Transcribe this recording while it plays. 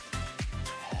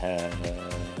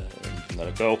Let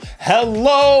it go.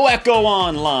 Hello, Echo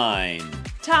Online.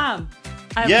 Tom,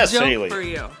 I have Yes, a joke Haley. for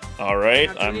you. All right,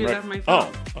 I'm ready. My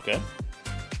phone. Oh, okay.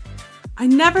 I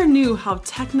never knew how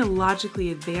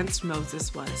technologically advanced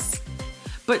Moses was.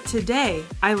 But today,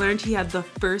 I learned he had the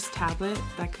first tablet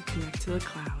that could connect to the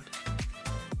cloud.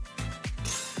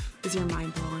 Is your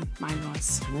mind blowing? Mine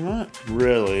was. Not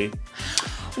really.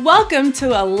 Welcome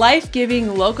to a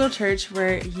life-giving local church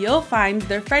where you'll find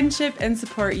the friendship and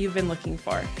support you've been looking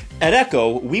for. At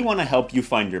Echo, we want to help you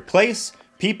find your place,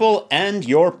 people, and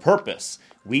your purpose.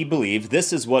 We believe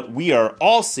this is what we are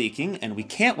all seeking, and we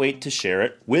can't wait to share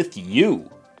it with you.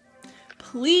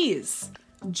 Please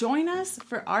join us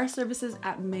for our services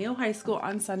at Mayo High School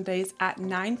on Sundays at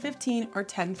 9:15 or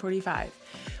 10:45.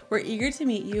 We're eager to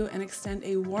meet you and extend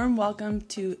a warm welcome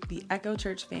to the Echo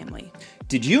Church family.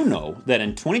 Did you know that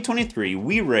in 2023,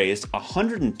 we raised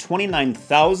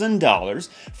 $129,000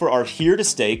 for our Here to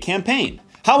Stay campaign?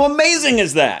 How amazing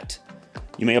is that?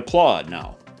 You may applaud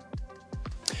now.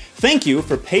 Thank you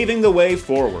for paving the way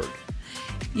forward.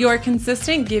 Your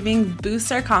consistent giving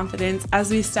boosts our confidence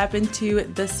as we step into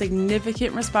the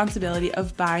significant responsibility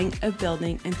of buying a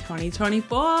building in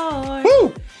 2024.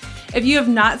 Woo! If you have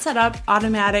not set up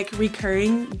automatic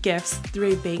recurring gifts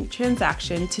through a bank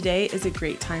transaction, today is a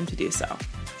great time to do so.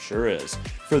 Sure is.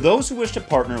 For those who wish to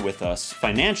partner with us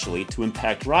financially to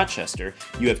impact Rochester,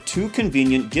 you have two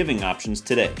convenient giving options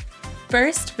today.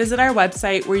 First, visit our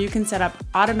website where you can set up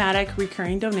automatic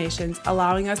recurring donations,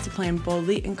 allowing us to plan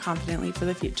boldly and confidently for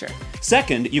the future.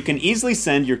 Second, you can easily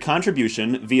send your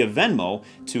contribution via Venmo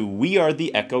to We Are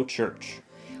the Echo Church.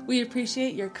 We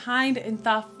appreciate your kind and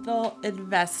thoughtful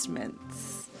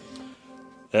investments.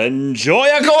 Enjoy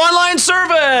Echo Online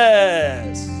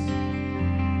service!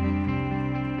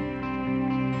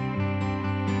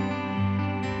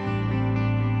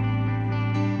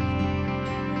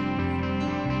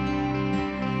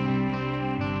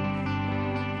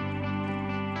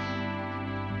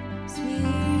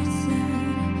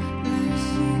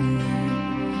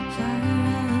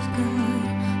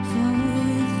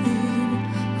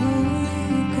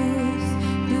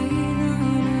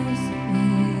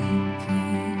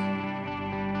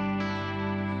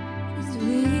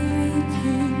 We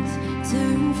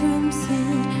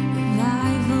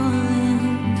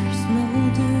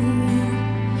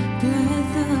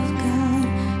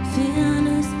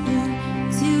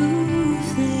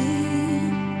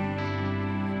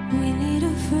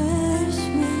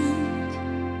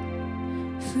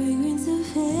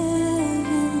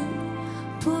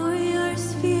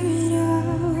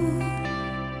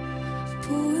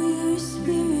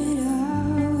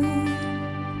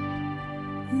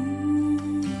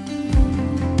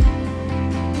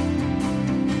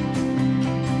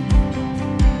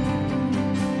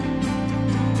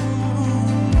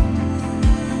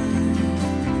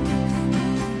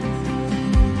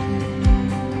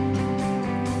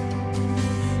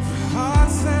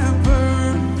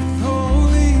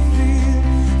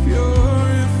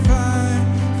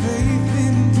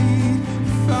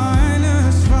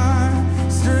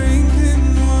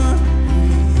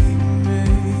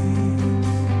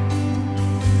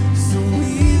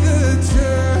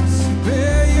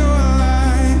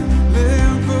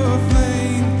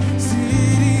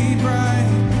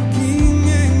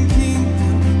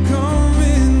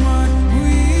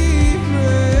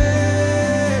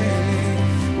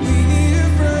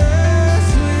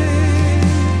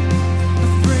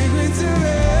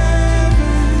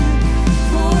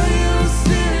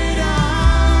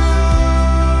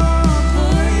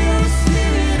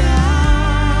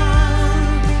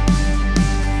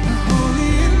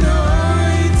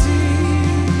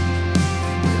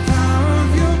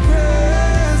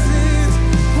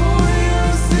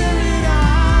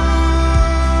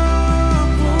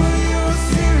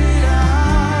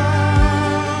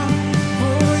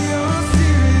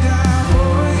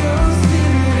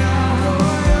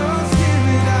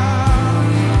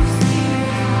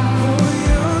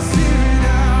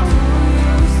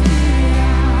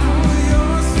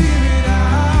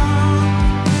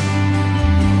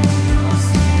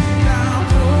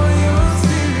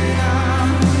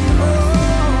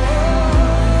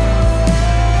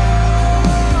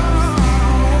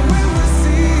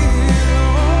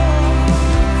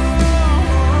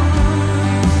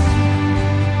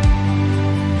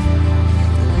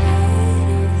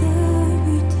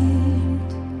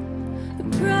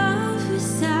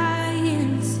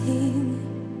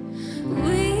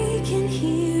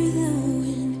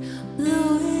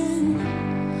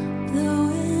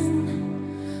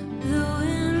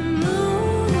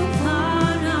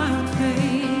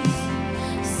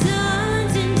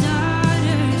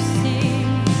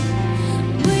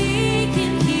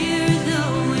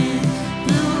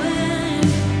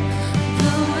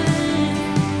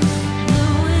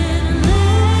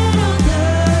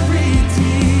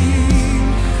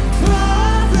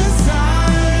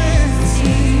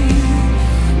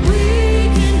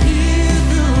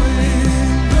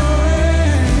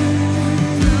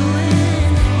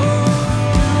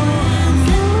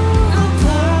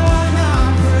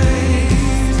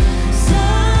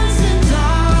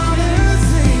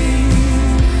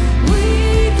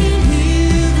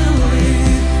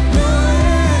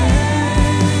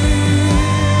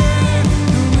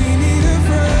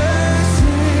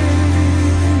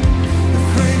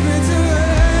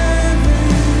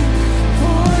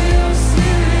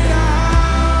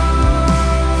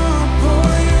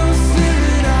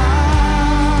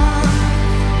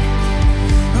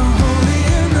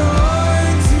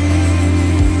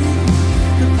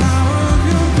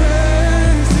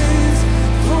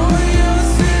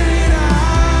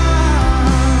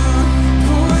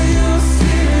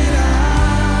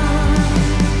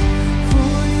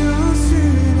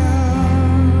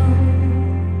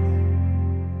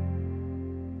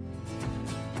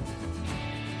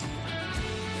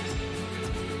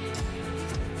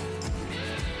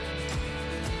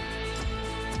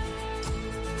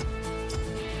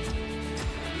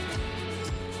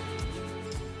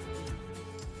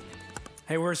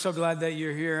Hey, we're so glad that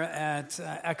you're here at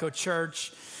Echo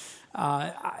Church.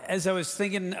 As I was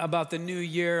thinking about the new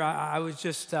year, I was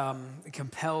just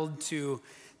compelled to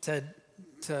kind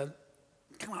of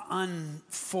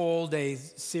unfold a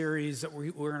series that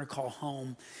we're going to call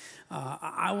Home.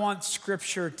 I want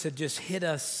Scripture to just hit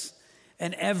us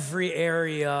in every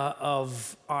area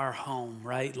of our home,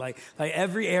 right? Like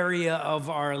every area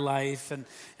of our life.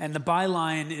 And the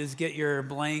byline is get your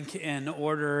blank in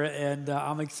order. And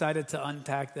I'm excited to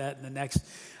unpack that in the next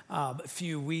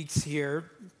few weeks here.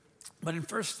 But in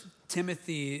 1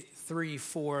 Timothy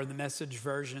 3:4, the Message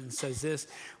version says this: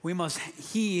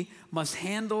 he must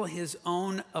handle his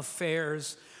own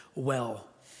affairs well.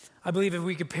 I believe if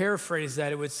we could paraphrase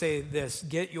that, it would say this: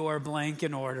 get your blank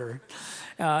in order.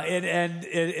 And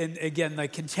again,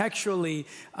 like contextually,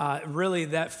 really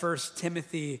that 1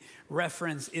 Timothy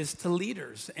reference is to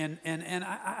leaders. And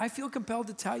I feel compelled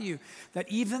to tell you that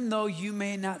even though you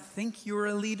may not think you're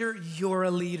a leader, you're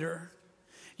a leader.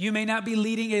 You may not be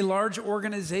leading a large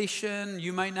organization.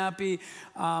 You might not be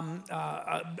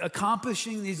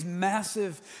accomplishing these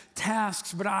massive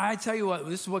tasks. But I tell you what,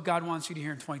 this is what God wants you to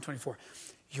hear in 2024.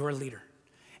 You're a leader.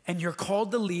 And you're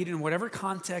called to lead in whatever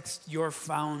context you're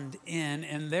found in.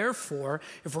 And therefore,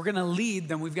 if we're going to lead,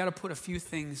 then we've got to put a few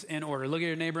things in order. Look at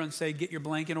your neighbor and say, get your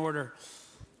blank in order.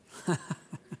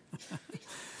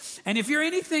 And if you're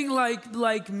anything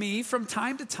like me, from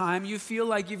time to time, you feel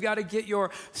like you've got to get your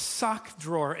sock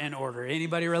drawer in order.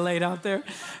 Anybody relate out there?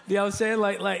 You know what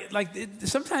I'm saying?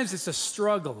 Sometimes it's a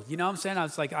struggle. You know what I'm saying? I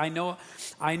was like, I know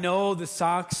the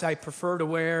socks I prefer to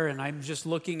wear, and I'm just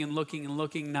looking and looking and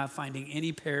looking, not finding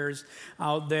any pairs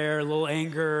out there. A little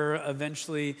anger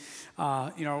eventually,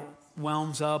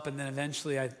 whelms up, and then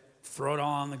eventually I throw it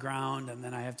all on the ground, and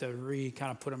then I have to kind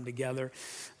of put them together.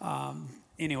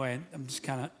 Anyway, I'm just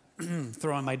kind of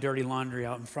throwing my dirty laundry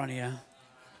out in front of you.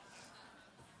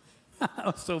 That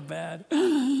was so bad.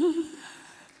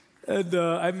 And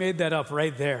I made that up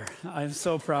right there. I'm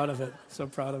so proud of it. So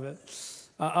proud of it.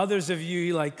 Others of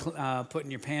you like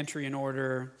putting your pantry in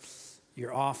order,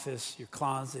 your office, your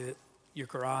closet, your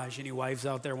garage. Any wives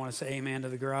out there want to say amen to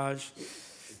the garage?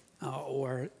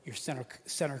 Or your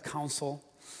center console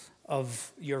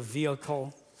of your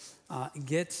vehicle.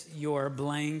 Get your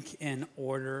blank in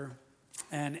order.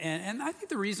 And I think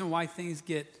the reason why things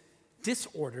get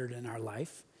disordered in our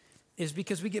life is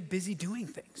because we get busy doing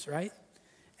things, right?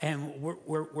 And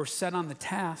we're set on the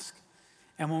task.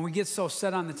 And when we get so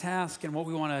set on the task and what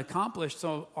we want to accomplish,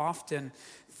 so often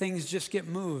things just get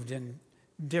moved in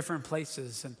different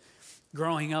places. And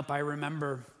growing up, I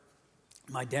remember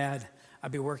my dad,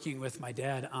 I'd be working with my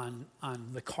dad on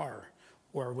the car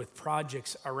or with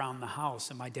projects around the house.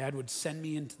 And my dad would send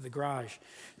me into the garage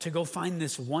to go find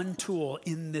this one tool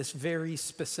in this very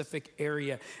specific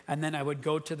area. And then I would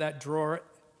go to that drawer,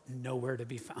 nowhere to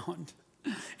be found.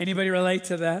 Anybody relate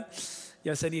to that?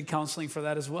 Yes, I need counseling for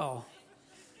that as well.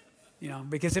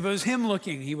 Because if it was him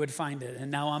looking, he would find it.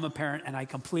 And now I'm a parent and I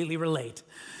completely relate.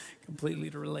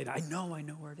 I know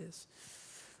where it is.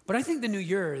 But I think the new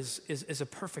year is a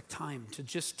perfect time to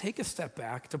just take a step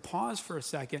back, to pause for a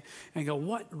second and go,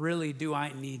 what really do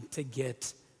I need to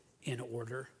get in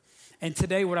order? And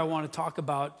today what I want to talk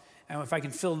about, and if I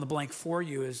can fill in the blank for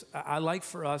you, is I like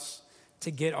for us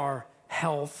to get our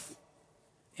health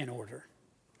in order.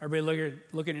 Everybody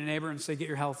look at your neighbor and say, get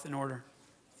your health in order.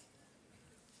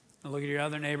 And look at your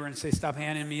other neighbor and say, stop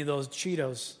handing me those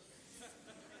Cheetos.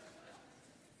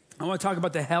 I want to talk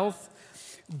about the health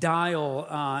dial.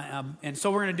 And so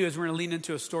what we're going to do is we're going to lean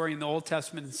into a story in the Old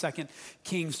Testament in 2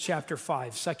 Kings chapter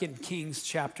 5. 2 Kings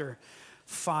chapter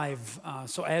 5.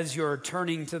 So as you're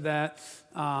turning to that,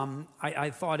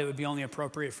 I thought it would be only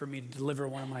appropriate for me to deliver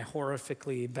one of my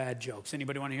horrifically bad jokes.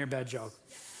 Anybody want to hear a bad joke?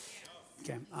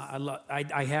 Okay,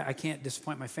 I can't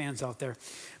disappoint my fans out there.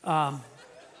 A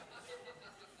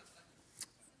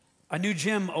new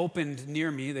gym opened near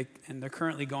me, and they're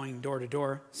currently going door to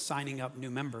door, signing up new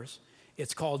members.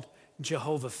 It's called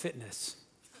Jehovah Fitness.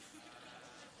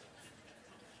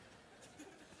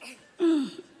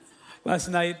 Last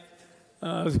night,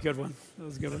 that was a good one.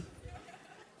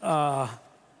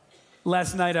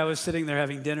 Last night I was sitting there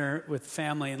having dinner with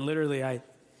family, and literally I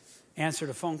answered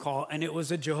a phone call, and it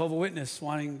was a Jehovah Witness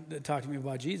wanting to talk to me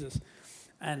about Jesus.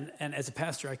 And as a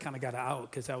pastor, I kind of got out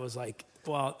because I was like,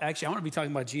 well, actually, I want to be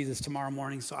talking about Jesus tomorrow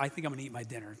morning, so I think I'm going to eat my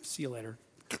dinner. See you later.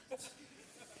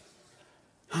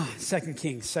 2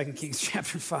 Kings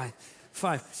chapter 5.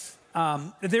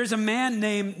 There's a man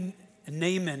named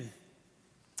Naaman,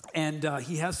 and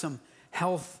he has some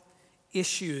health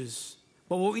issues.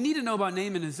 But what we need to know about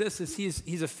Naaman is this: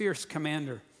 he's a fierce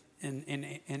commander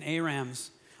in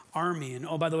Aram's army. And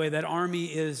oh, by the way, that army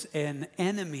is an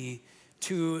enemy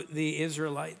to the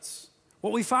Israelites.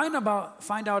 What we find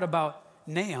out about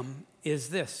Nahum is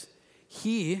this.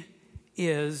 He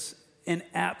is an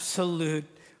absolute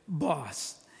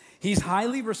boss. He's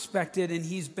highly respected and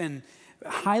he's been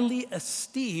highly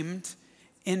esteemed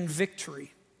in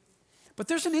victory. But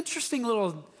there's an interesting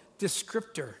little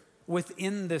descriptor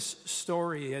within this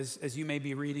story as you may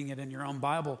be reading it in your own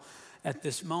Bible at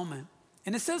this moment.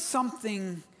 And it says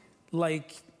something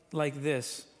like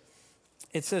this.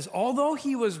 It says, although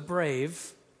he was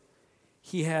brave,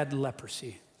 he had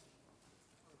leprosy.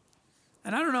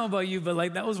 And I don't know about you, but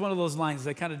like that was one of those lines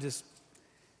that kind of just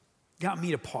got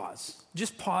me to pause.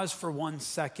 Just pause for 1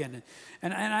 second.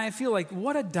 And I feel like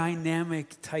what a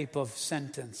dynamic type of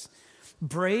sentence.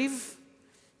 Brave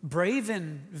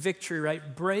in victory,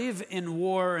 right? Brave in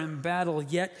war and battle,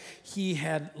 yet he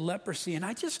had leprosy. And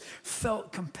I just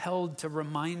felt compelled to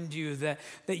remind you that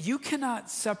you cannot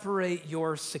separate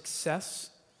your success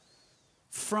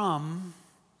from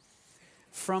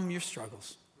your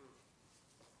struggles.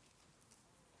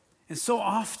 And so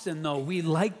often, though, we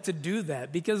like to do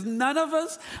that because none of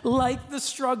us like the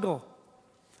struggle.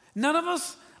 None of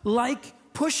us like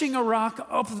pushing a rock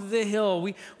up the hill.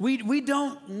 We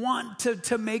don't want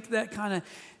to make that kind of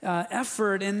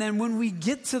effort. And then when we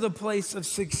get to the place of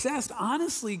success,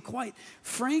 honestly, quite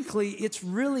frankly, it's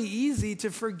really easy to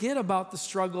forget about the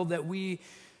struggle that we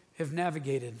have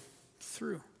navigated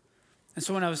through. And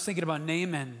so when I was thinking about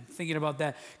Naaman, thinking about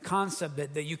that concept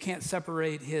that you can't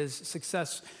separate his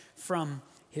success from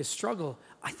his struggle,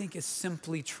 I think is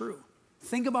simply true.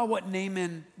 Think about what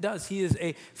Naaman does. He is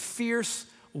a fierce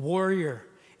warrior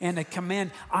and a command.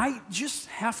 I just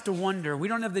have to wonder, we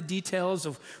don't have the details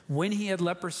of when he had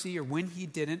leprosy or when he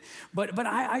didn't, but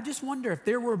I just wonder if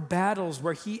there were battles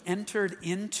where he entered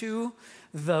into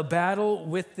the battle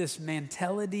with this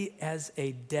mentality as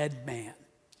a dead man.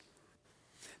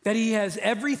 That he has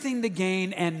everything to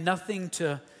gain and nothing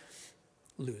to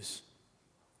lose.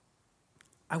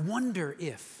 I wonder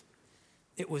if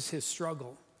it was his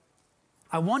struggle.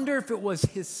 I wonder if it was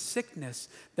his sickness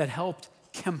that helped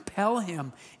compel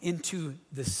him into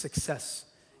the success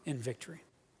in victory.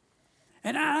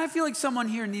 And I feel like someone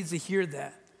here needs to hear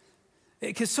that.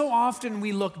 Because so often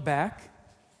we look back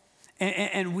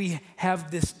and we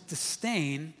have this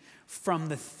disdain from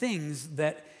the things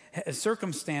that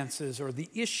circumstances or the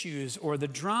issues or the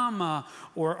drama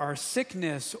or our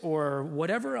sickness or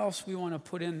whatever else we want to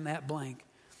put in that blank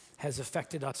has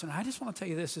affected us. And I just want to tell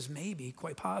you this is maybe,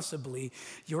 quite possibly,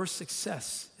 your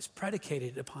success is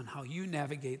predicated upon how you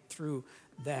navigate through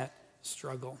that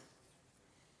struggle.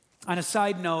 On a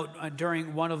side note,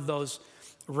 during one of those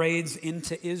raids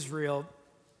into Israel,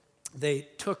 they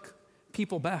took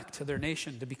people back to their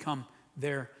nation to become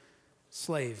their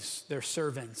slaves, their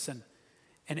servants. And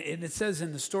it says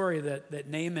in the story that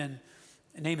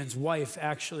Naaman's wife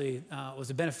actually was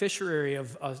a beneficiary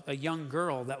of a young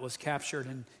girl that was captured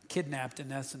and kidnapped,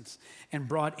 in essence, and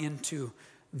brought into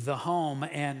the home.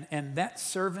 And that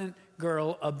servant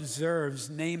girl observes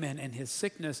Naaman and his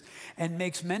sickness and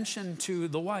makes mention to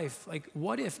the wife, like,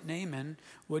 what if Naaman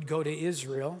would go to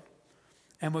Israel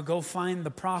and would go find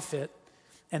the prophet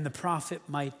and the prophet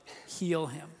might heal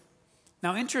him?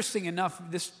 Now, interesting enough,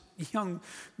 this young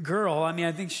girl, I mean,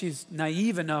 I think she's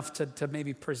naive enough to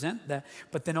maybe present that,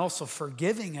 but then also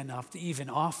forgiving enough to even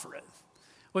offer it,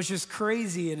 which is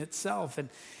crazy in itself. And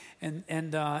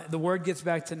the word gets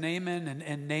back to Naaman,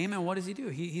 and Naaman, what does he do?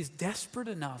 He's desperate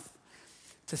enough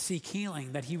to seek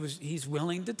healing that he's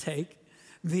willing to take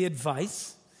the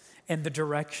advice and the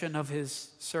direction of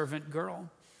his servant girl.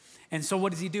 And so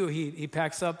what does he do? He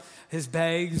packs up his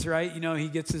bags, right? You know, he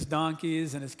gets his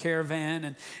donkeys and his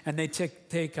caravan, and they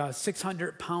take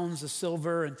 600 pounds of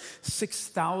silver and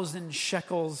 6,000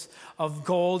 shekels of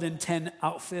gold in 10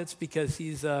 outfits because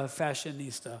he's a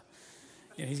fashionista.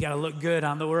 You know, he's got to look good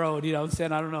on the road, you know what I'm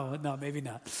saying? I don't know. No, maybe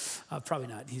not. Probably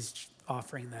not. He's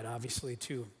offering that, obviously,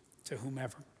 to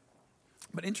whomever.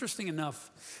 But interesting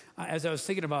enough, as I was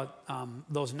thinking about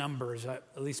those numbers, at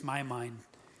least my mind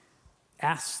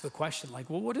asks the question,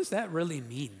 like, well, what does that really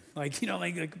mean? Like, you know,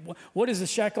 like what is a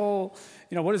shekel?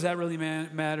 You know, what does that really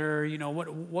matter? You know,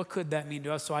 what could that mean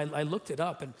to us? So I looked it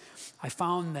up, and I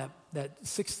found that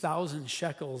 6,000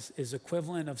 shekels is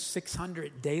equivalent of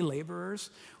 600 day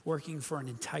laborers working for an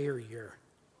entire year.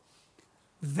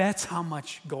 That's how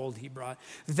much gold he brought.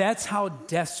 That's how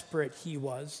desperate he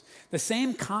was. The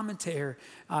same commentator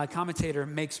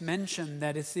makes mention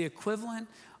that it's the equivalent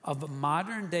of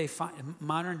modern day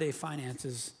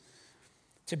finances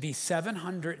to be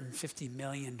 $750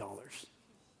 million.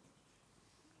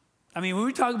 I mean, when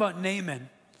we talk about Naaman,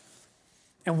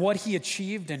 and what he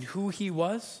achieved and who he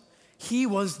was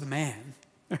the man.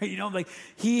 You know, like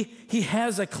he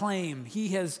has a claim. He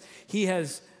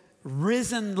has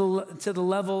risen to the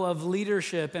level of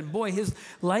leadership, and boy, his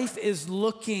life is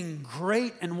looking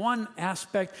great in one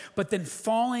aspect, but then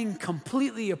falling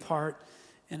completely apart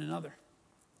in another.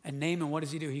 And Naaman, what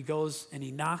does he do? He goes and he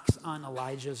knocks on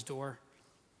Elijah's door.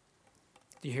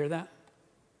 Do you hear that?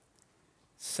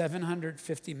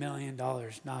 $750 million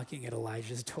knocking at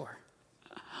Elijah's door.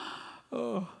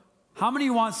 Oh, how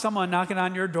many want someone knocking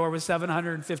on your door with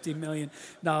 $750 million?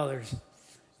 You know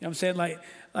what I'm saying? Like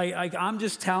I'm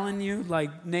just telling you,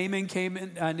 like Naaman came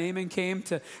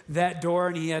to that door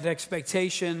and he had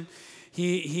expectation.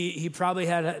 He probably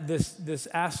had this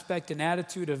aspect and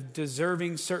attitude of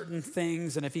deserving certain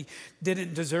things, and if he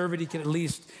didn't deserve it, he could at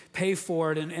least pay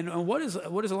for it. And what does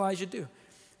Elijah do?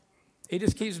 He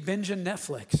just keeps binging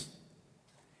Netflix.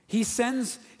 He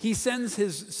sends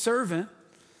his servant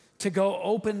to go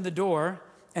open the door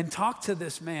and talk to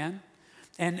this man.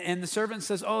 And the servant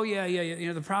says, oh, yeah. You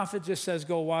know, the prophet just says,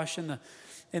 go wash in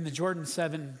the Jordan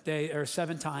 7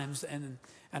 times, and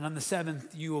on the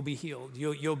seventh you will be healed.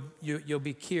 You'll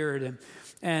be cured.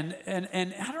 And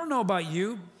I don't know about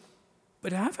you,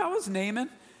 but if I was Naaman,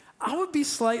 I would be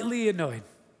slightly annoyed.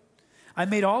 I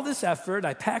made all this effort.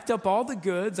 I packed up all the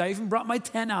goods. I even brought my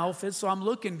 10 outfits, so I'm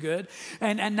looking good.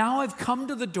 And now I've come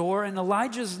to the door, and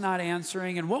Elijah's not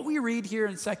answering. And what we read here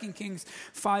in 2 Kings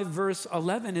 5, verse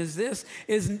 11 is this,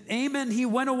 is Naaman, he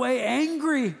went away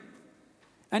angry.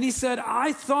 And he said,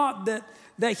 I thought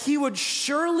that he would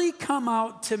surely come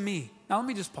out to me. Now, let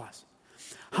me just pause.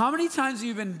 How many times have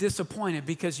you been disappointed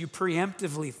because you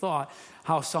preemptively thought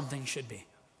how something should be?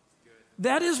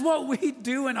 That is what we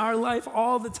do in our life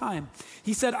all the time.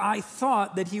 He said, I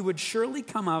thought that he would surely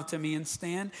come out to me and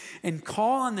stand and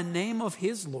call on the name of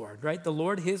his Lord, right? The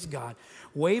Lord, his God,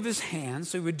 wave his hand.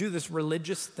 So he would do this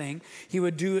religious thing. He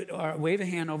would do it, wave a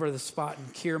hand over the spot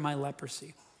and cure my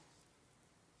leprosy.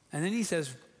 And then he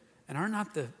says, and are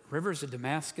not the rivers of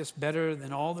Damascus better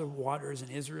than all the waters in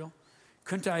Israel?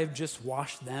 Couldn't I have just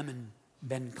washed them and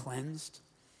been cleansed?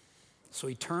 So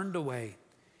he turned away.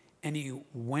 And he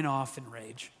went off in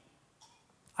rage.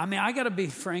 I mean, I got to be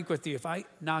frank with you. If I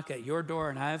knock at your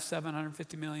door and I have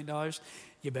 $750 million,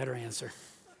 you better answer.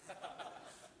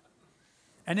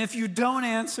 And if you don't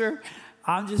answer,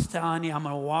 I'm just telling you, I'm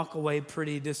going to walk away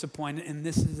pretty disappointed. And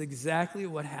this is exactly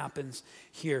what happens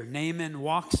here. Naaman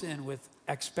walks in with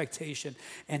expectation,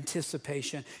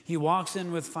 anticipation. He walks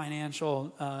in with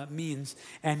financial means,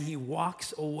 and he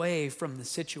walks away from the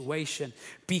situation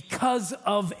because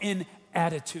of an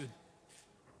attitude.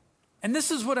 And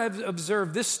this is what I've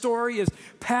observed. This story is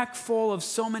packed full of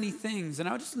so many things, and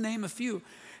I'll just name a few: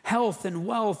 health and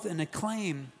wealth and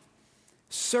acclaim,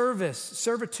 service,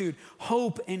 servitude,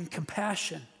 hope and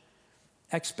compassion,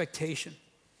 expectation,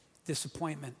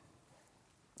 disappointment,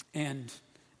 and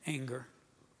anger,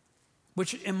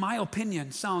 which in my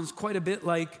opinion sounds quite a bit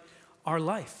like our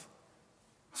life.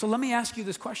 So let me ask you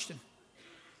this question.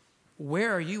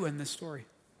 Where are you in this story?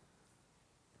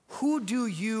 Who do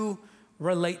you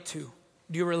relate to?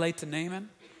 Do you relate to Naaman,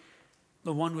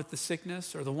 the one with the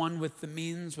sickness, or the one with the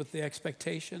means, with the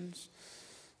expectations,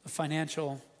 the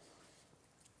financial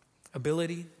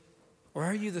ability? Or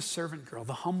are you the servant girl,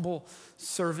 the humble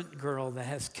servant girl that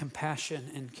has compassion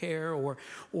and care?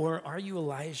 Or are you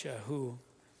Elijah who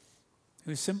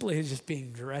simply is just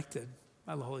being directed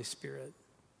by the Holy Spirit?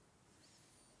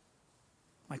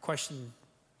 My question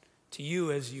to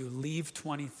you as you leave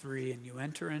 23 and you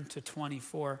enter into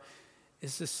 24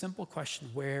 is this simple question: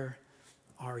 where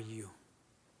are you?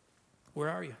 Where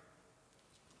are you?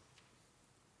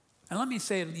 And let me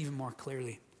say it even more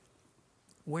clearly.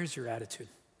 Where's your attitude?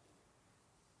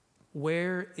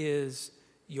 Where is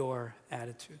your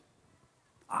attitude?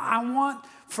 I want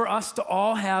for us to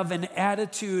all have an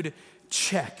attitude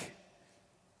check.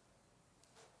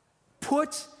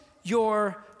 Put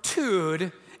your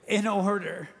tude in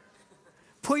order.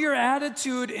 Put your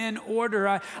attitude in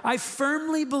order. I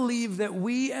firmly believe that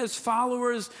we as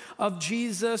followers of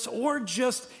Jesus, or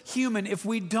just human, if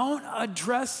we don't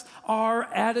address our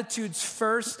attitudes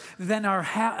first, then our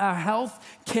health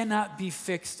cannot be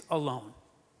fixed alone.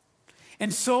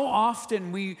 And so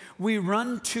often we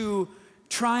run to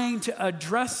trying to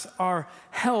address our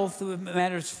health,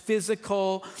 matters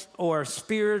physical or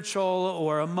spiritual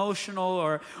or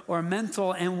emotional or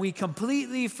mental, and we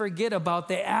completely forget about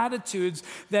the attitudes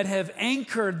that have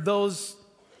anchored those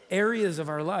areas of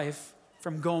our life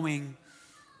from going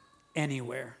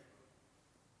anywhere.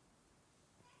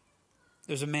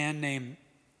 There's a man named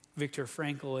Viktor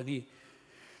Frankl, and he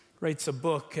writes a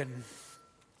book and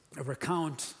a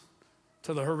recount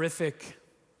to the horrific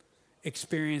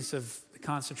experience of the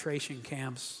concentration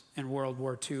camps in World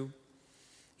War II.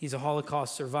 He's a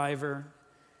Holocaust survivor.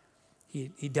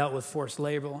 He dealt with forced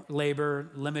labor,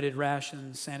 limited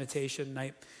rations, sanitation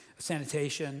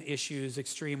issues,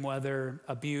 extreme weather,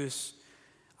 abuse,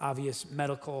 obvious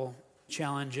medical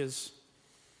challenges.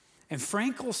 And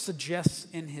Frankl suggests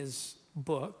in his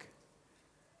book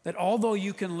that although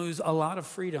you can lose a lot of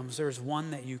freedoms, there's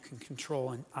one that you can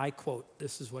control. And I quote,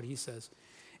 this is what he says: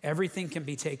 everything can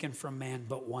be taken from man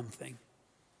but one thing,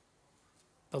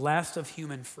 the last of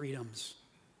human freedoms,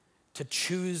 to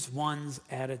choose one's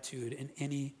attitude in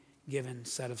any given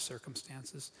set of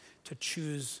circumstances, to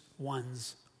choose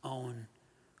one's own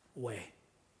way.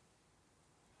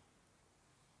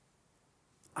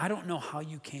 I don't know how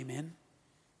you came in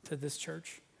to this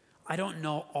church. I don't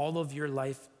know all of your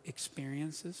life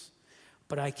experiences,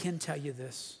 but I can tell you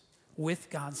this: with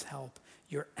God's help,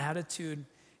 your attitude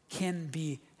can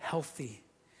be healthy.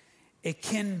 It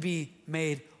can be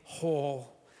made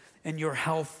whole, and your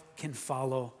health can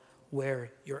follow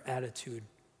where your attitude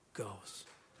goes.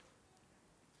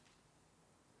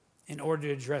 In order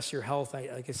to address your health,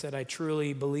 like I said, I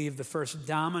truly believe the first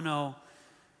domino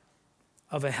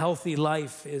of a healthy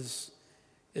life is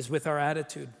with our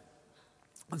attitude.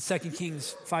 In 2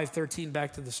 Kings 5:13,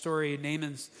 back to the story,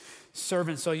 Naaman's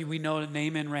servant, so we know that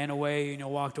Naaman ran away,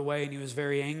 walked away, and he was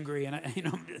very angry.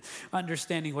 And,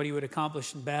 understanding what he would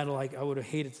accomplish in battle, I would have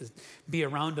hated to be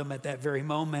around him at that very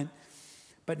moment.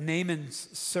 But Naaman's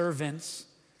servants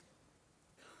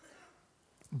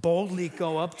boldly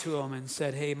go up to him and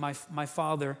said, hey, my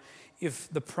father, if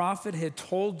the prophet had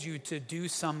told you to do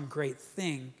some great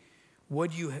thing,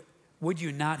 would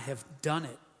you not have done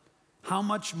it? How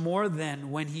much more then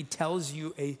when he tells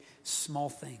you a small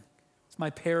thing? It's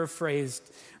my paraphrased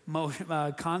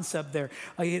concept there.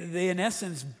 They, in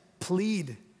essence,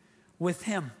 plead with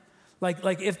him.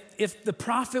 Like if the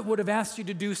prophet would have asked you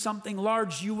to do something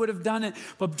large, you would have done it.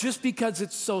 But just because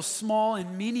it's so small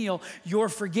and menial, you're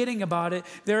forgetting about it.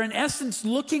 They're in essence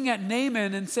looking at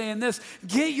Naaman and saying this: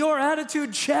 get your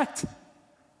attitude checked.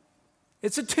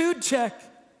 It's a tude check.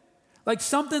 Like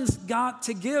something's got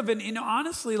to give. And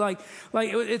honestly,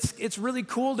 it's really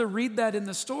cool to read that in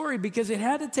the story, because it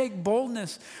had to take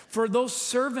boldness for those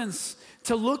servants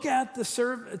to look at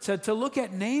to look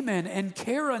at Naaman and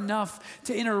care enough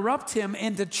to interrupt him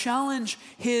and to challenge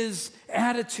his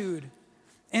attitude.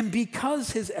 And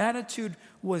because his attitude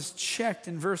was checked,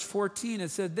 in verse 14 it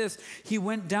said this: he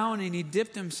went down and he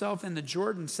dipped himself in the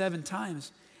Jordan 7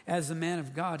 times, as the man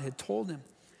of God had told him.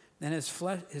 Then his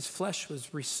flesh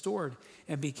was restored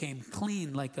and became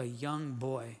clean like a young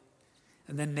boy.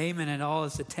 And then Naaman and all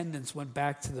his attendants went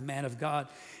back to the man of God.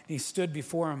 And he stood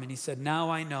before him and he said, now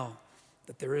I know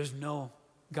that there is no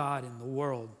God in the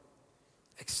world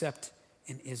except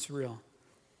in Israel.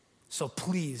 So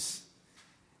please,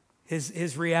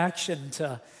 his reaction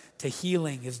to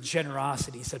healing, his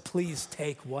generosity, he said, please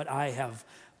take what I have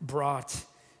brought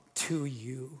to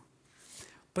you.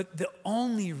 But the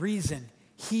only reason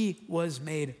he was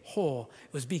made whole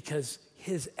was because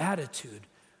his attitude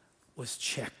was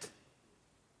checked.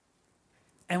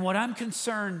 And what I'm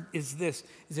concerned is this,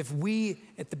 is if we,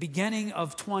 at the beginning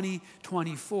of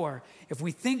 2024, if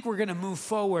we think we're going to move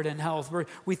forward in health,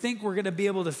 we think we're going to be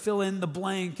able to fill in the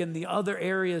blank and the other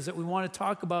areas that we want to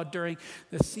talk about during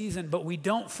the season, but we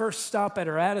don't first stop at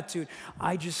our attitude,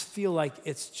 I just feel like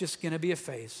it's just going to be a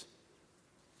phase.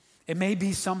 It may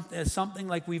be something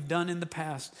like we've done in the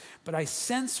past, but I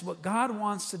sense what God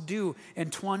wants to do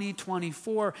in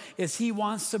 2024 is he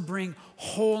wants to bring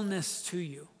wholeness to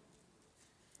you.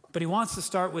 But he wants to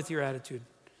start with your attitude.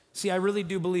 See, I really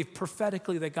do believe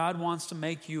prophetically that God wants to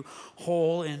make you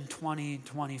whole in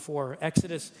 2024.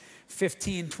 Exodus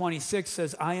 15:26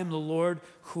 says, I am the Lord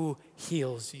who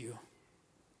heals you.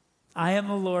 I am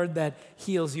the Lord that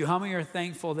heals you. How many are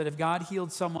thankful that if God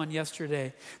healed someone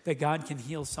yesterday, that God can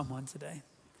heal someone today?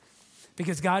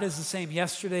 Because God is the same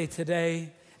yesterday,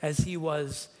 today, as he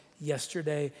was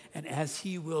yesterday, and as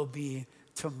he will be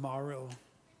tomorrow.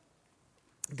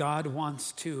 God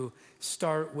wants to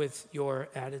start with your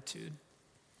attitude.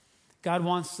 God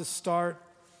wants to start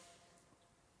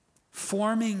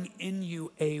forming in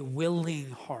you a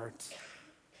willing heart.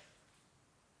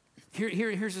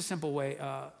 Here's a simple way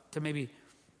to maybe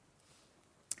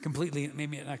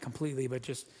not completely, but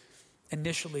just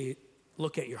initially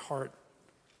look at your heart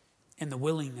and the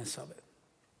willingness of it.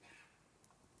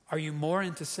 Are you more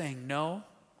into saying no?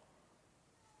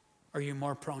 Or are you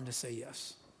more prone to say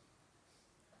yes?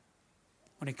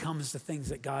 when it comes to things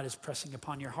that God is pressing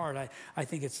upon your heart. I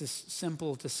think it's just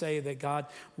simple to say that God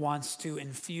wants to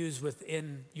infuse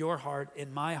within your heart,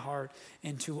 in my heart,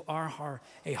 into our heart,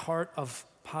 a heart of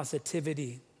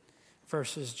positivity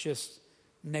versus just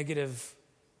negative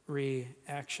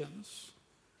reactions.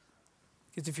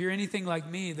 Because if you're anything like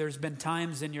me, there's been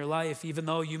times in your life, even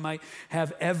though you might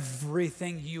have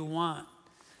everything you want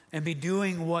and be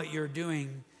doing what you're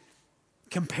doing,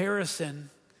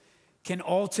 comparison can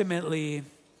ultimately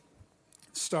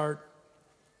start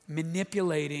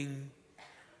manipulating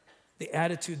the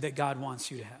attitude that God wants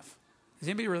you to have. Does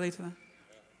anybody relate to that?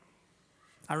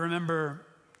 I remember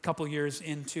a couple years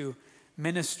into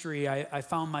ministry, I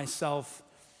found myself,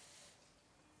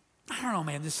 I don't know,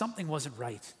 man, just something wasn't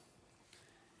right.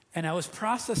 And I was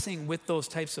processing with those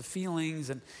types of feelings,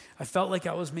 and I felt like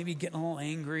I was maybe getting a little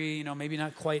angry, maybe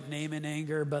not quite naming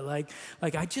anger, but like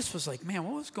I just was like, man,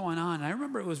 what was going on? And I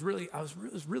remember it was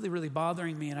really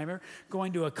bothering me. And I remember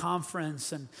going to a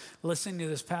conference and listening to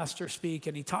this pastor speak,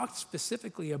 and he talked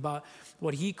specifically about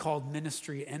what he called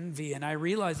ministry envy. And I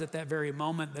realized at that very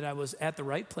moment that I was at the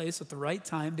right place at the right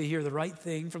time to hear the right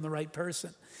thing from the right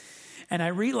person. And I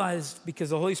realized,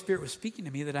 because the Holy Spirit was speaking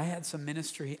to me, that I had some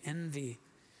ministry envy.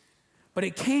 But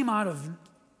it came out of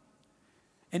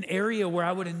an area where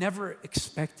I would have never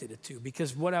expected it to,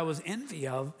 because what I was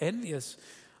envious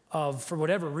of for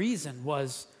whatever reason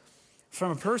was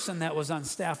from a person that was on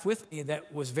staff with me that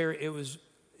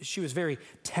she was very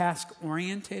task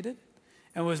orientated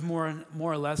and was more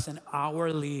or less an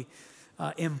hourly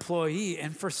employee.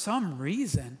 And for some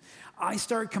reason, I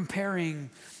start comparing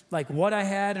like what I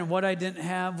had and what I didn't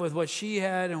have with what she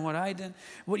had and what I didn't.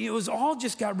 It was all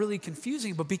just got really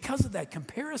confusing. But because of that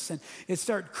comparison, it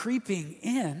started creeping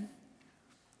in,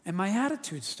 and my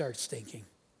attitude starts stinking.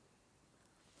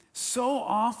 So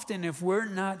often, if we're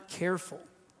not careful,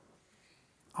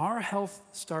 our health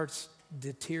starts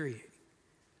deteriorating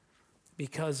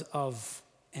because of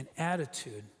an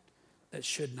attitude that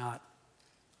should not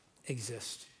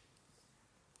exist.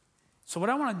 So what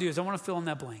I want to do is I want to fill in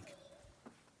that blank.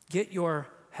 Get your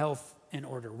health in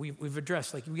order. We've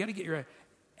addressed, we got to get your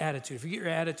attitude. If you get your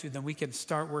attitude, then we can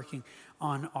start working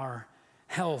on our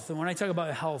health. And when I talk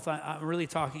about health, I'm really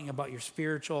talking about your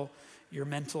spiritual, your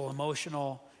mental,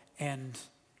 emotional, and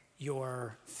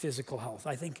your physical health.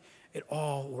 I think it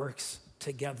all works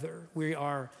together. We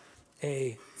are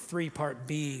a three-part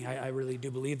being. I really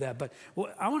do believe that. But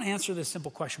I want to answer this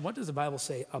simple question. What does the Bible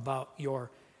say about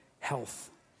your health?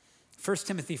 1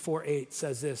 Timothy 4:8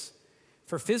 says this: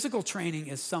 "For physical training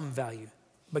is some value,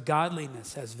 but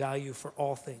godliness has value for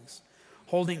all things,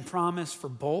 holding promise for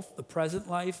both the present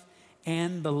life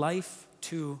and the life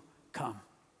to come."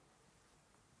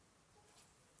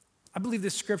 I believe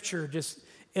this scripture just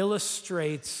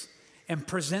illustrates and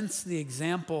presents the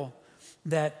example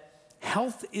that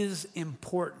health is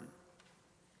important.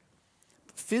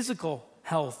 Physical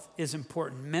health is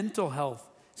important, mental health,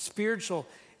 spiritual,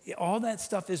 all that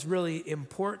stuff is really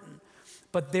important.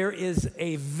 But there is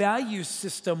a value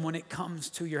system when it comes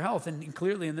to your health. And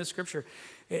clearly in this scripture,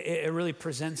 it really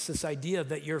presents this idea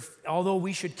that although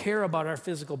we should care about our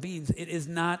physical beings, it is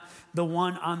not the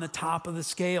one on the top of the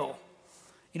scale.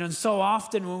 And so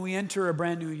often when we enter a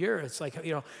brand new year, it's like,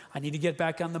 I need to get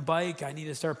back on the bike. I need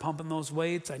to start pumping those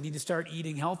weights. I need to start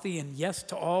eating healthy. And yes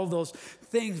to all those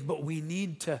things, but we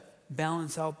need to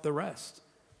balance out the rest.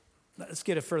 Let's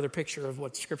get a further picture of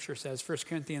what Scripture says. 1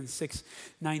 Corinthians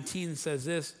 6:19 says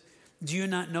this: "Do you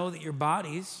not know that your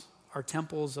bodies are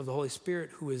temples of the Holy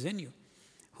Spirit who is in you,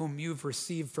 whom you've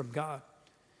received from God?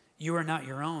 You are not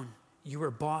your own. You were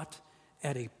bought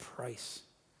at a price.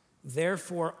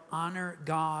 Therefore, honor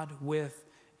God with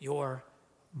your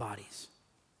bodies."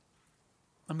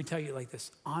 Let me tell you like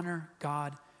this: honor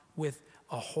God with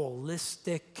a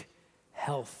holistic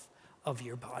health of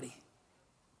your body.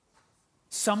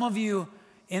 Some of you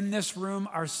in this room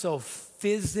are so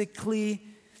physically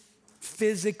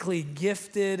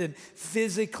gifted and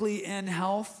physically in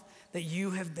health that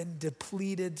you have been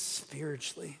depleted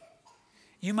spiritually.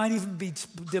 You might even be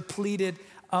depleted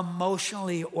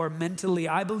emotionally or mentally.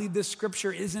 I believe this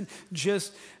scripture isn't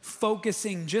just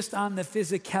focusing just on the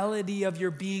physicality of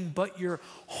your being, but your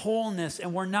wholeness.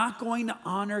 And we're not going to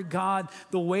honor God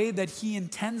the way that He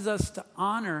intends us to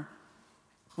honor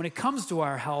when it comes to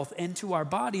our health and to our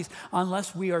bodies,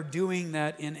 unless we are doing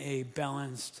that in a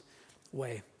balanced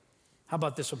way. How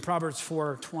about this one? Proverbs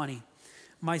 4:20.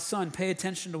 "My son, pay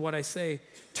attention to what I say.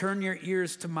 Turn your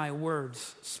ears to my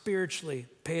words. Spiritually,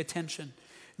 pay attention.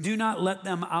 Do not let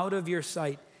them out of your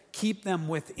sight. Keep them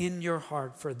within your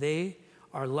heart, for they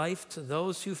are life to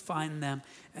those who find them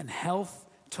and health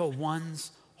to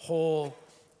one's whole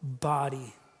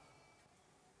body.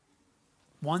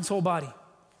 One's whole body.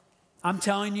 I'm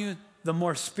telling you, the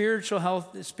more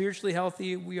spiritually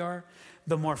healthy we are,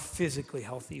 the more physically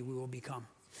healthy we will become.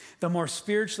 The more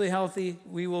spiritually healthy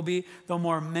we will be, the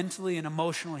more mentally and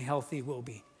emotionally healthy we'll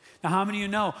be. Now, how many of you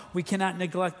know we cannot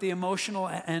neglect the emotional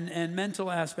and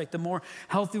mental aspect? The more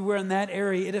healthy we're in that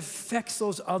area, it affects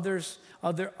those other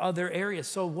areas.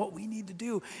 So what we need to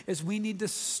do is we need to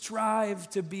strive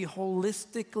to be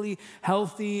holistically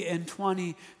healthy in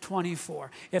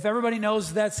 2024. If everybody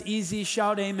knows that's easy,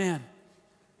 shout amen.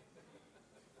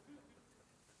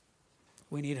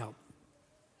 We need help.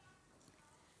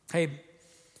 Hey,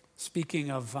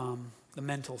 speaking of the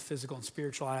mental, physical, and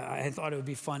spiritual, I thought it would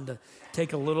be fun to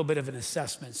take a little bit of an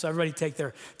assessment. So everybody take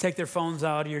their phones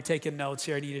out. You're taking notes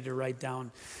here. I needed to write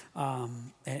down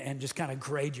and just kind of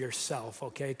grade yourself,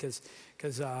 okay?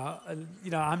 Because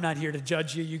I'm not here to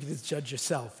judge you. You can just judge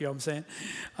yourself. You know what I'm saying?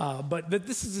 But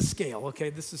this is a scale,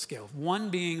 okay? This is a scale. 1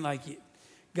 being like,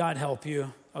 God help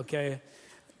you, okay?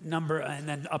 Number, and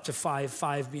then up to 5.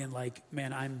 5 being like,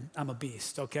 man, I'm a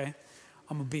beast, okay?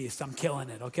 I'm a beast. I'm killing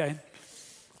it, okay?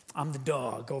 I'm the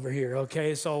dog over here,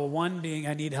 okay? So 1 being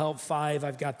I need help, 5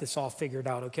 I've got this all figured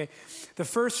out, okay? The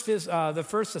first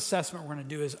assessment we're going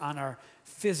to do is on our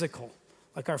physical,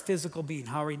 like our physical being.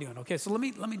 How are we doing? Okay, so let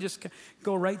me just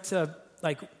go right to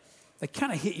like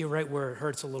kind of hit you right where it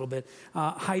hurts a little bit.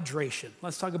 Hydration.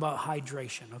 Let's talk about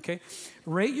hydration, okay?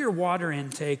 Rate your water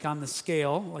intake on the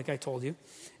scale, like I told you,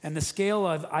 and the scale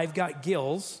of I've got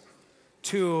gills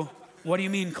to what do you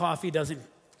mean coffee doesn't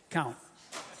count?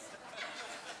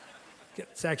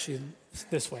 It's actually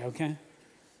this way, okay?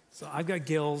 So I've got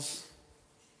gills.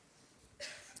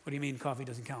 What do you mean coffee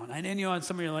doesn't count? And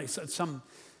some of you are like, some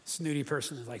snooty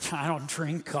person is like, I don't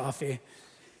drink coffee.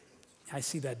 I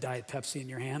see that Diet Pepsi in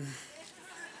your hand.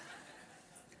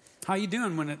 How you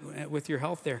doing with your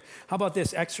health there? How about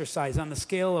this exercise? On the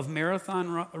scale of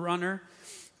marathon runner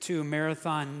to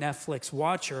marathon Netflix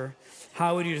watcher,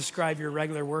 how would you describe your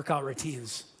regular workout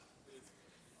routines?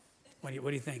 What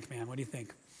do you think, man? What do you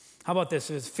think? How about this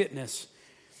as fitness?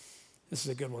 This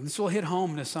is a good one. This will hit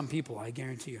home to some people, I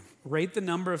guarantee you. Rate the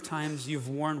number of times you've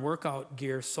worn workout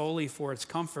gear solely for its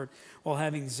comfort while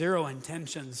having zero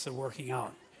intentions of working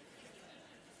out.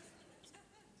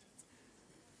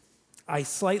 I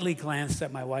slightly glanced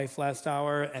at my wife last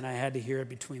hour, and I had to hear it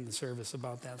between the service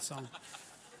about that song.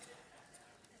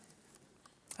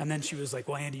 And then she was like,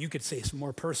 well, Andy, you could say some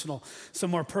more personal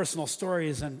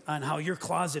stories on how your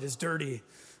closet is dirty.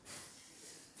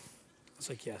 I was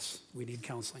like, yes, we need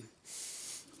counseling.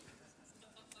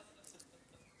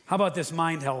 How about this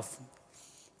mind health?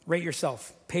 Rate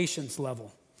yourself, patience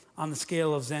level. On the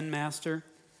scale of Zen master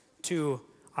to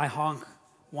I honk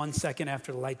 1 second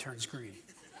after the light turns green.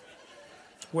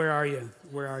 Where are you?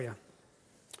 Where are you?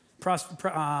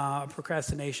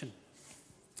 Procrastination.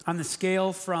 On the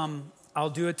scale from I'll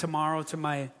do it tomorrow to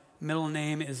my middle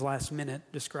name is last minute,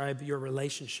 describe your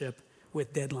relationship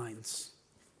with deadlines.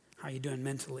 How are you doing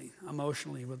mentally,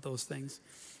 emotionally with those things?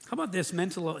 How about this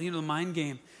mental, the mind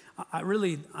game? I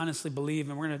really honestly believe,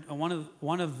 and we're going to,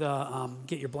 one of the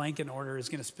get your blanket in order is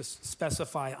going to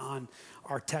specify on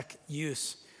our tech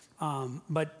use.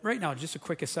 But right now, just a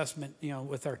quick assessment,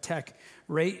 with our tech.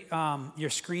 Rate your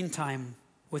screen time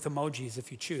with emojis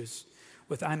if you choose.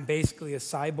 With I'm basically a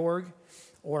cyborg,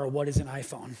 or what is an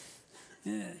iPhone?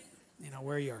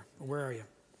 Where are you?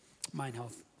 Mind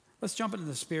health. Let's jump into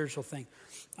the spiritual thing.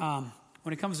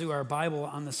 When it comes to our Bible,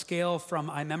 on the scale from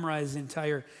I memorize the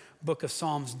entire book of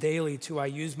Psalms daily to I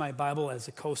use my Bible as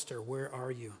a coaster, where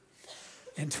are you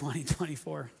in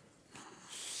 2024?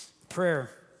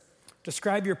 Prayer.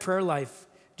 Describe your prayer life.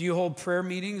 Do you hold prayer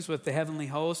meetings with the heavenly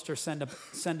host or send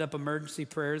up emergency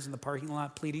prayers in the parking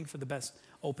lot pleading for the best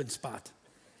open spot?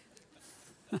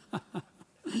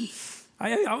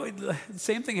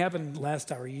 Same thing happened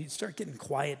last hour. You start getting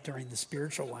quiet during the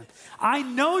spiritual one. I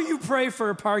know you pray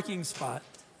for a parking spot.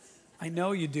 I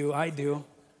know you do. I do.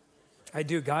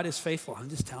 God is faithful. I'm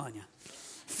just telling you.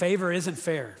 Favor isn't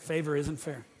fair.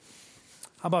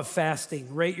 How about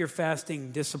fasting? Rate your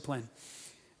fasting discipline.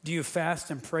 Do you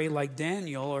fast and pray like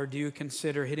Daniel, or do you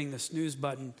consider hitting the snooze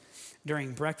button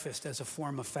during breakfast as a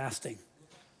form of fasting?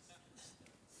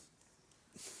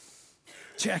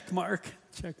 Check mark.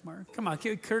 Come on,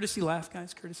 courtesy laugh,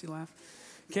 guys, courtesy laugh.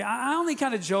 Okay, I only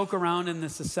kind of joke around in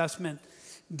this assessment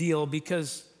deal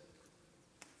because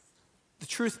the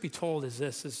truth be told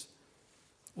is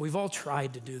we've all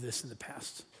tried to do this in the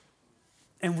past,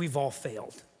 and we've all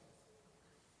failed.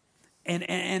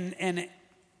 And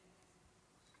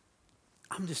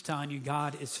I'm just telling you,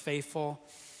 God is faithful,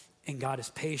 and God is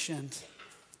patient,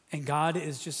 And God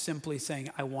is just simply saying,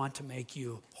 I want to make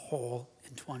you whole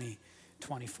in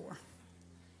 2024.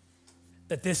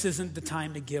 That this isn't the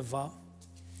time to give up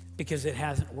because it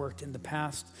hasn't worked in the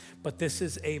past, but this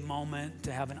is a moment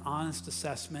to have an honest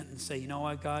assessment and say, you know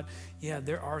what, God? Yeah,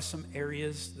 there are some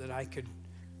areas that I could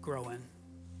grow in.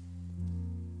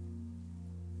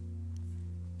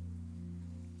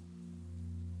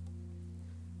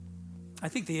 I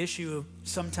think the issue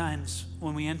sometimes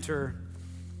when we enter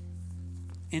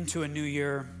into a new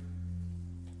year,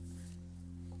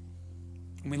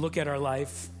 when we look at our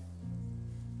life,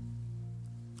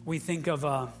 we think of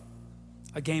a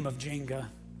game of Jenga.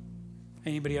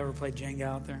 Anybody ever played Jenga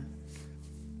out there?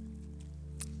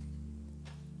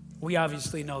 We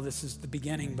obviously know this is the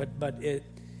beginning, but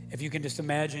if you can just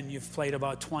imagine, you've played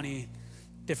about 20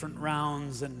 different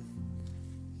rounds, and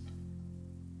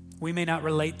we may not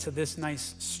relate to this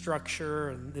nice structure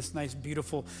and this nice,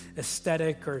 beautiful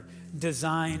aesthetic or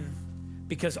design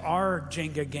because our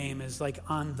Jenga game is like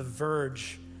on the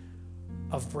verge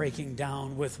of breaking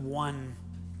down with one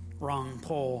wrong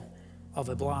pull of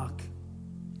a block.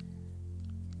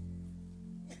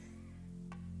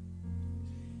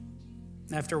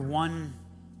 After one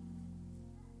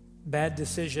bad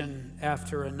decision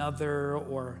after another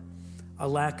or a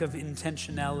lack of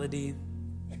intentionality,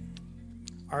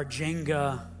 our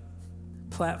Jenga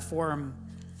platform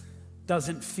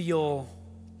doesn't feel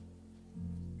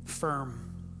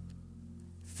firm.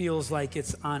 Feels like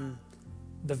it's on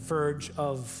the verge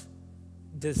of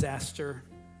disaster.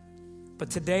 But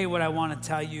today what I want to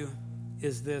tell you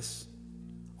is this,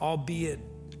 albeit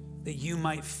that you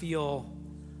might feel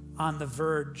on the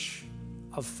verge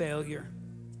of failure,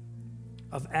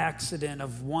 of accident,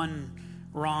 of one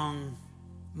wrong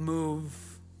move,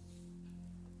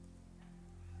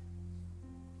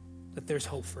 that there's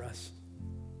hope for us.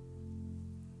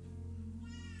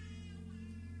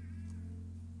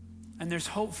 And there's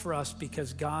hope for us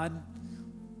because God,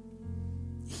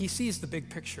 He sees the big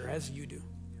picture as you do.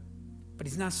 But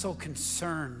He's not so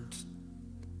concerned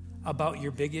about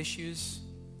your big issues.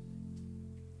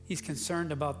 He's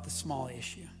concerned about the small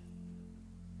issue.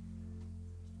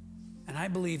 And I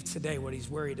believe today what He's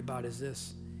worried about is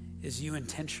this, is you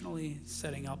intentionally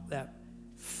setting up that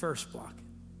first block.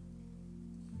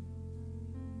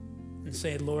 And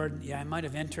say, Lord, yeah, I might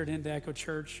have entered into Echo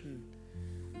Church, and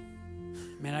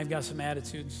man, I've got some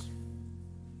attitudes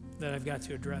that I've got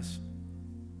to address.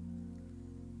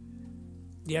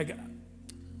 Yeah,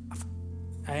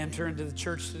 I enter into the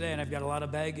church today, and I've got a lot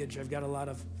of baggage. I've got a lot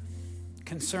of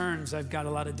concerns. I've got a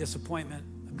lot of disappointment.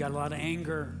 I've got a lot of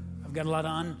anger. I've got a lot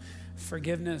of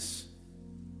unforgiveness.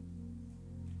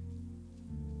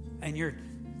 And your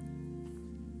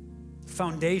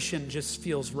foundation just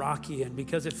feels rocky, and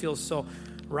because it feels so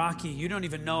rocky, you don't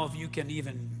even know if you can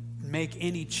even make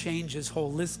any changes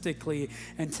holistically.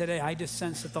 And today I just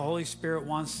sense that the Holy Spirit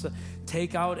wants to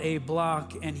take out a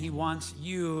block, and He wants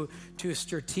you to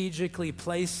strategically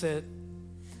place it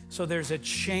so there's a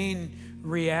chain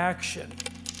reaction.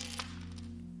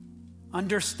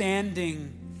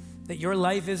 Understanding that your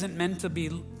life isn't meant to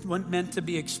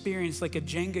be experienced like a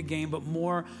Jenga game, but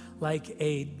more like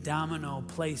a domino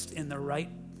placed in the right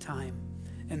time,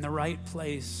 in the right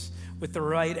place, with the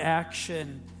right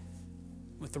action,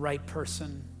 with the right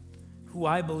person, who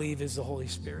I believe is the Holy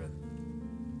Spirit.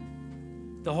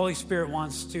 The Holy Spirit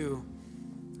wants to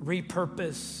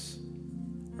repurpose,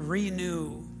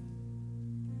 renew,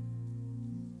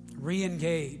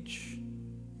 re-engage.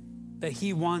 That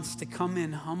He wants to come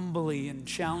in humbly and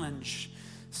challenge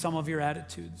some of your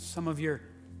attitudes, some of your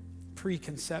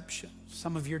preconceptions,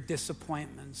 some of your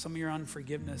disappointments, some of your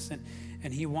unforgiveness,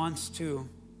 and He wants to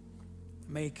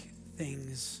make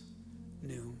things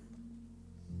new.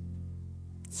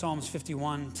 Psalms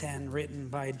 51:10, written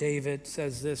by David,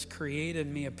 says this, "Create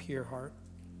in me a pure heart,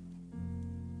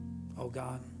 O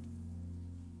God.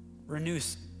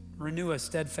 Renew a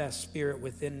steadfast spirit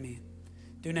within me.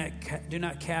 Do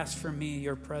not cast from me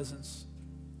your presence,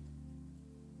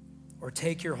 or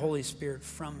take your Holy Spirit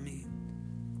from me.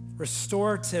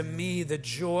 Restore to me the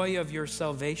joy of your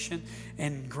salvation,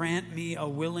 and grant me a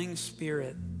willing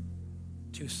spirit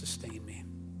to sustain me."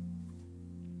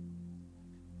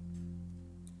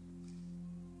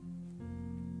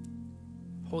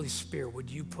 Holy Spirit, would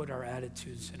you put our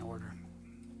attitudes in order?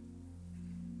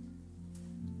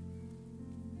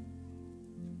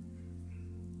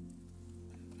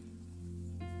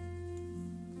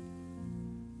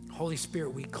 Holy Spirit,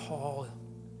 we call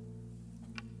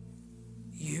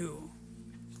you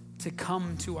to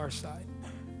come to our side.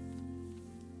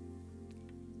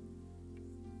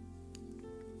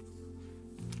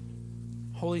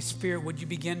 Holy Spirit, would you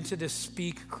begin to just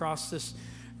speak across this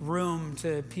room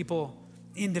to people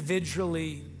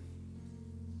individually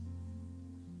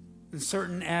and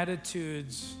certain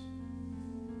attitudes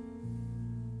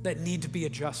that need to be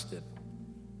adjusted,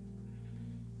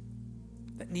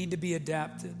 that need to be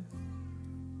adapted.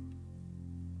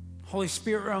 Holy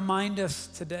Spirit, remind us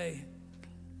today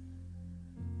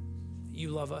that you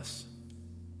love us.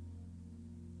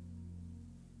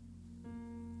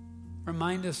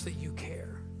 Remind us that you care.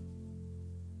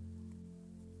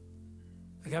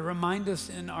 God, remind us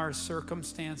in our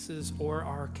circumstances or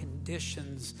our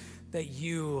conditions that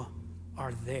you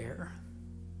are there.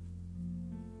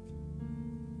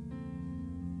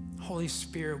 Holy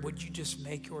Spirit, would you just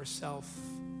make yourself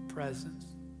present?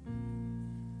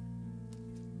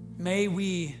 May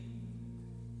we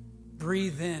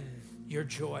breathe in your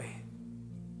joy.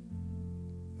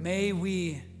 May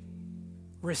we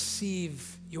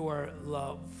receive your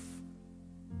love.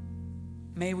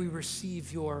 May we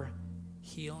receive your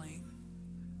healing.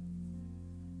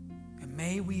 And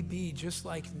may we be just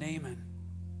like Naaman.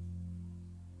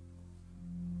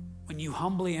 When you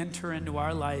humbly enter into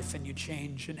our life and you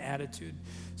change an attitude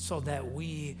so that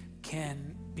we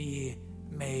can be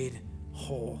made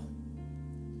whole.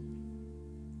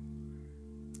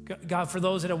 God, for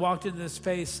those that have walked into this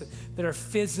space that are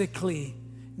physically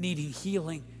needing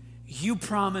healing, you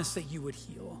promised that you would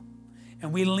heal.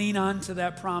 And we lean on to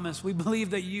that promise. We believe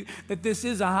that this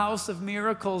is a house of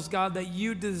miracles, God, that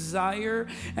you desire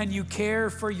and you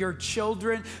care for your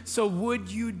children. So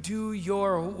would you do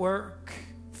your work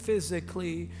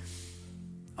physically,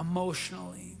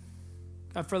 emotionally?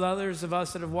 God, for the others of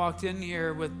us that have walked in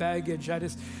here with baggage, I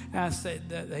just ask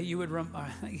that you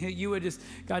would just,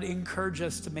 God, encourage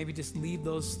us to maybe just leave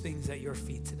those things at your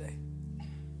feet today.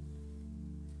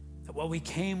 That what we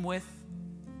came with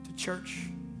to church,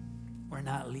 we're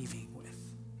not leaving with.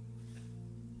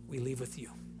 We leave with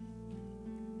you,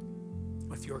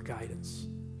 with your guidance,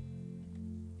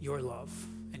 your love,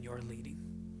 and your leading.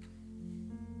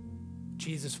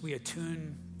 Jesus, we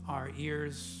attune our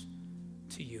ears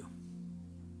to you.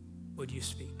 Would you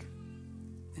speak?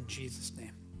 In Jesus'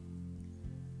 name,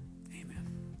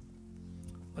 amen.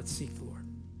 Let's seek the Lord.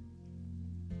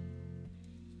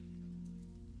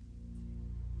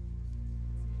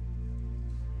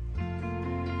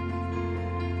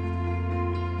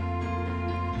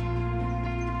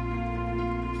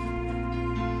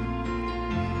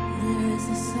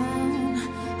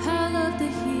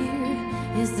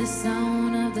 Is the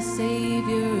sound of the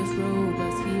Savior's robe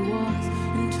as he walks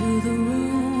into the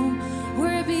room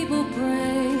where people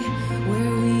pray,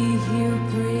 where we hear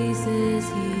praises,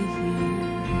 he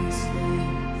hears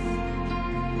faith.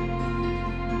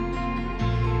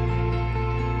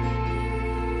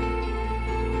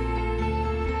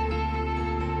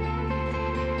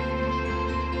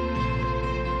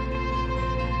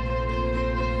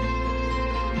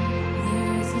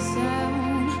 There is a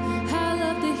sound I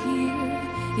love to hear.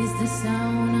 Is the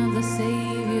sound of the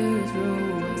Savior's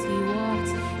robe as he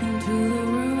walks into the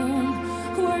room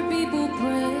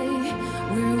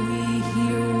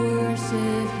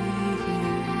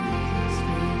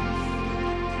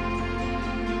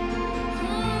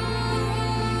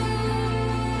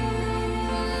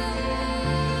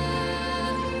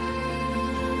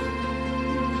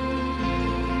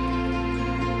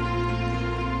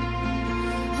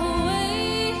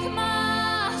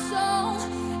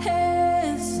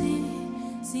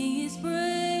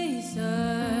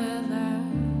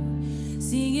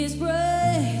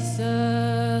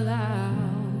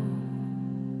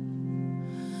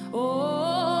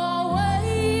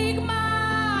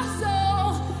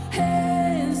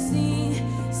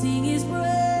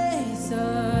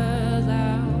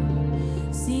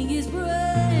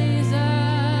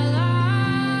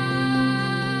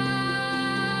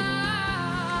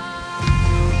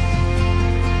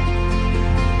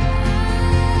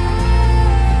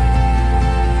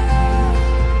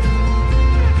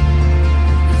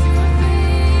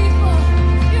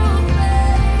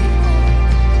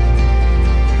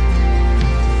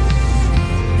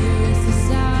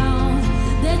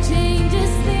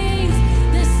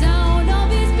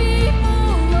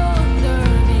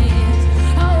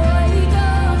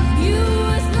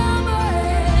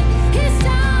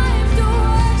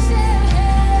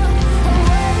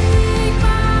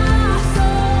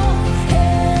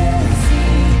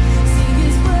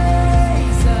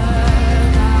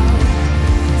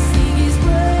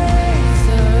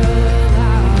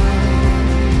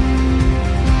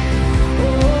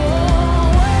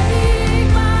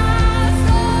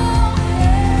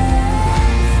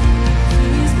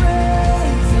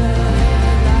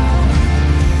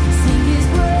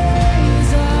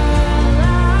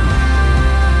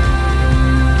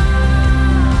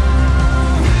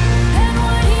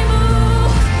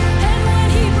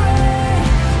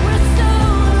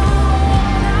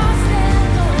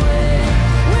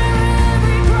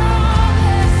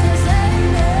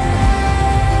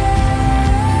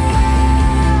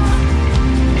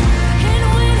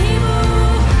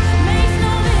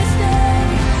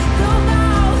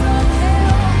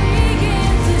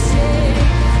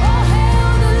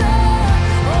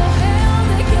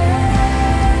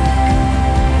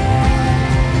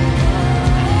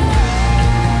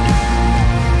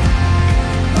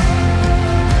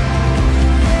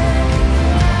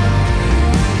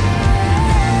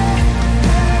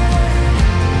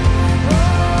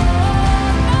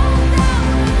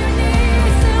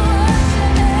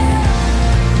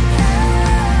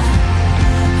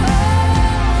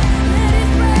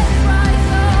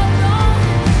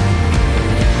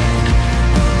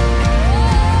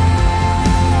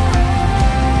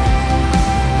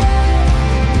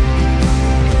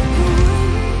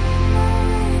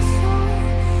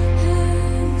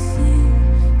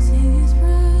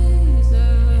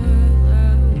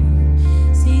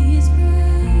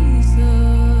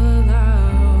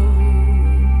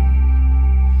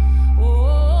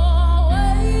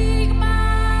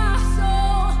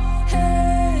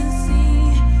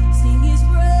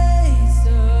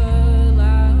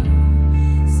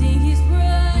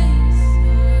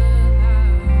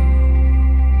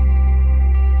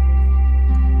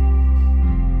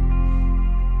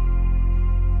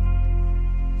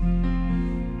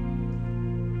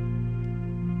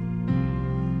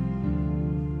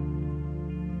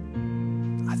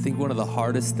I think one of the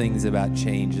hardest things about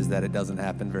change is that it doesn't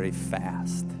happen very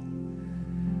fast.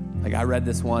 Like I read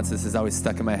this once, this is always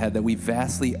stuck in my head, that we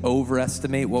vastly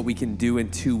overestimate what we can do in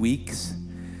 2 weeks,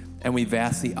 and we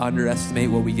vastly underestimate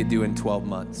what we could do in 12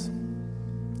 months.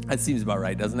 That seems about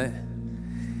right, doesn't it?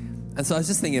 And so I was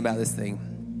just thinking about this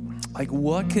thing. Like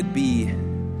what could be, I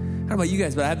don't know about you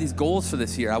guys, but I have these goals for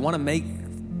this year. I want to make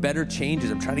better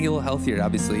changes. I'm trying to get a little healthier,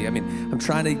 obviously. I mean, I'm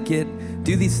trying to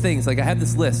do these things. Like I have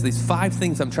this list, these 5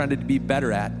 things I'm trying to be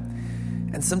better at.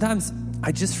 And sometimes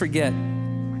I just forget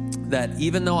that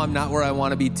even though I'm not where I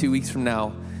want to be 2 weeks from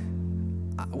now,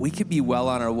 we could be well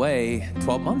on our way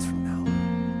 12 months from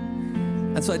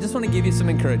now. And so I just want to give you some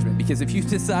encouragement, because if you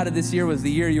decided this year was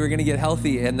the year you were going to get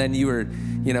healthy and then you were,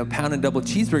 pounding double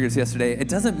cheeseburgers yesterday, it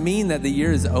doesn't mean that the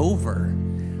year is over.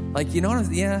 Like,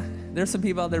 there's some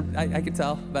people out there, I can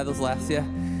tell by those laughs, yeah.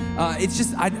 It's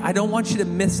just, I don't want you to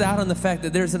miss out on the fact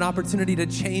that there's an opportunity to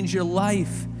change your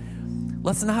life.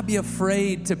 Let's not be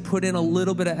afraid to put in a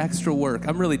little bit of extra work.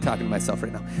 I'm really talking to myself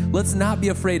right now. Let's not be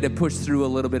afraid to push through a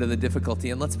little bit of the difficulty,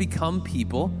 and let's become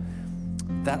people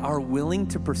that are willing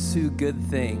to pursue good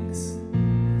things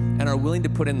and are willing to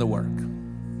put in the work.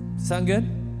 Sound good?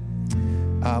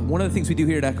 One of the things we do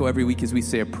here at Echo every week is we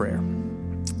say a prayer.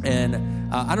 And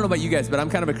I don't know about you guys, but I'm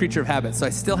kind of a creature of habit, so I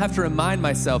still have to remind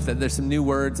myself that there's some new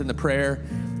words in the prayer.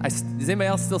 Does anybody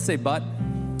else still say but?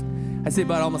 I say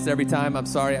but almost every time. I'm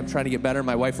sorry, I'm trying to get better.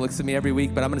 My wife looks at me every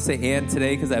week, but I'm going to say and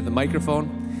today because I have the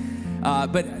microphone.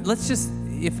 But let's just,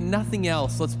 if nothing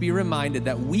else, let's be reminded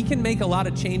that we can make a lot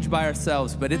of change by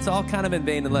ourselves, but it's all kind of in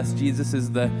vain unless Jesus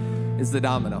is the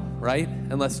domino, right?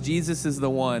 Unless Jesus is the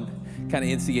one kind of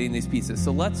instigating these pieces.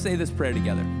 So let's say this prayer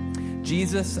together.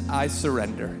 Jesus, I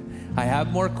surrender. I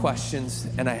have more questions,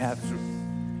 and I have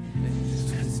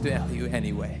value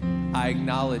anyway. I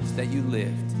acknowledge that you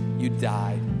lived, you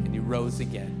died, and you rose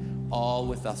again, all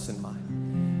with us in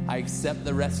mind. I accept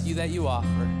the rescue that you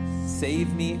offer.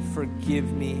 Save me,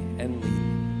 forgive me, and lead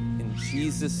me. In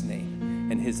Jesus' name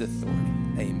and his authority,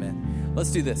 amen.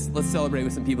 Let's do this. Let's celebrate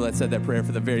with some people that said that prayer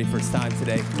for the very first time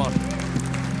today. Come on.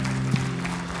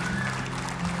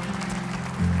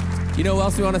 You know who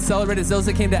else we want to celebrate is those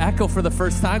that came to Echo for the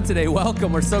first time today.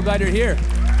 Welcome. We're so glad you're here.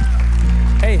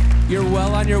 Hey, you're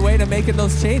well on your way to making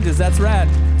those changes. That's rad.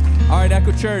 All right,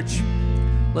 Echo Church,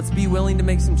 let's be willing to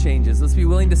make some changes. Let's be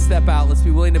willing to step out. Let's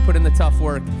be willing to put in the tough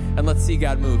work, and let's see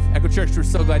God move. Echo Church, we're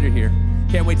so glad you're here.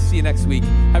 Can't wait to see you next week.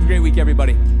 Have a great week,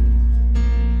 everybody.